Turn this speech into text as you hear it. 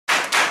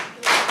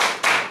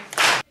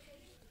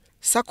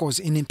SACCOs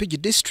in Mpigi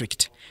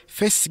district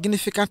face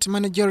significant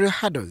managerial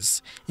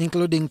hurdles,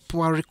 including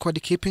poor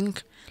record keeping,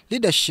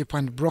 leadership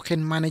and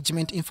broken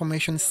management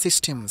information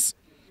systems.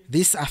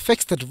 This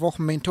affects the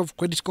development of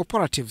credit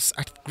cooperatives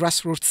at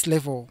grassroots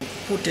level.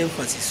 Put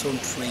emphasis on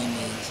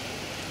training.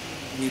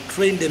 We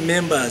train the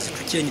members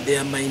to change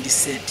their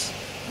mindset.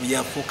 We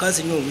are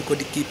focusing on record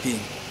keeping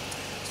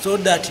so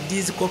that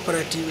these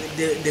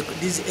cooperatives,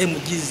 these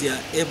MGs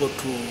are able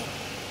to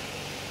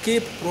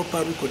keep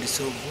proper records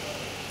of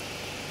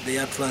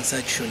their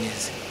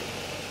transactions.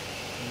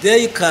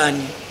 They can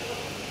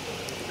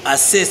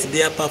assess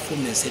their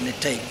performance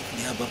anytime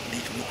they have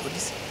updated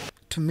records.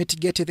 To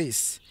mitigate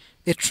this,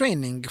 a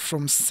training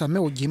from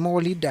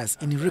Saemaul leaders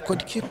in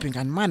record keeping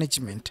and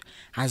management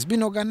has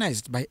been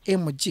organized by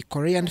MG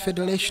Korean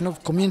Federation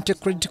of Community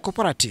Credit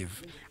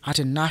Cooperative at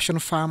a National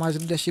Farmers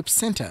Leadership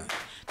Center,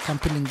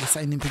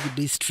 Kampilingisa in Mpigi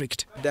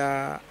district.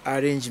 The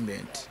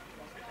arrangement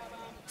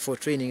for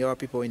training our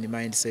people in the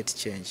mindset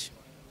change.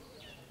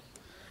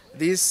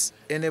 This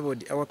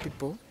enabled our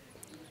people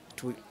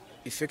to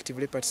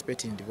effectively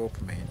participate in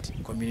development,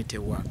 community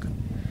work.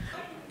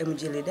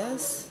 MG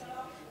leaders,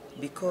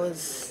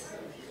 because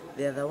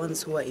they are the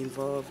ones who are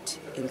involved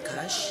in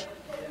cash.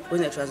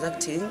 When they're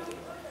transacting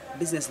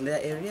business in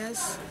their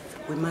areas,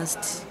 we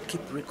must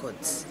keep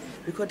records.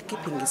 Record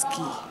keeping is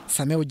key.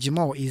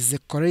 Saemaul is a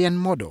Korean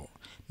model,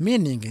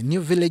 meaning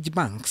new village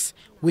banks,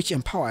 which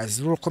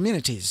empowers rural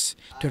communities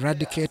to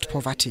eradicate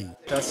poverty.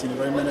 That's in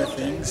very many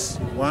things.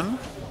 One,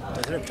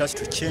 it helped us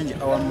to change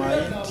our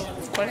mind.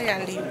 Korea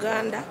and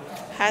Uganda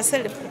has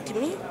helped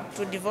me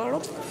to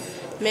develop,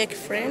 make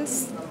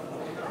friends,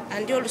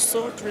 and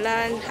also to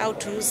learn how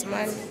to use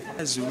money.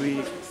 As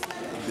we,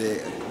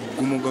 the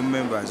geumgo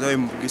members,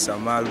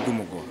 Saemaul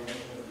geumgo.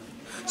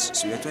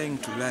 So we are trying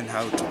to learn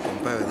how to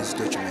compile these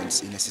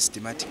documents in a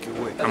systematic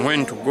way. I'm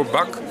going to go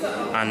back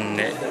and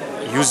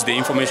use the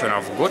information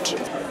I've got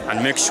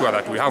and make sure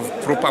that we have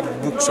proper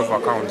books of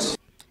accounts.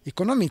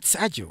 Economists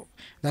argue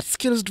that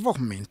skills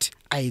development,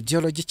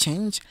 ideology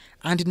change,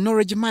 and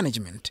knowledge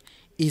management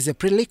is a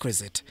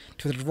prerequisite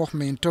to the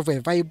development of a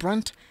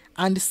vibrant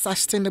and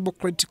sustainable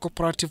credit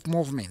cooperative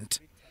movement.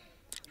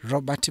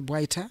 Robert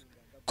Bwaita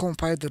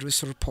compiled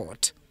the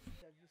report.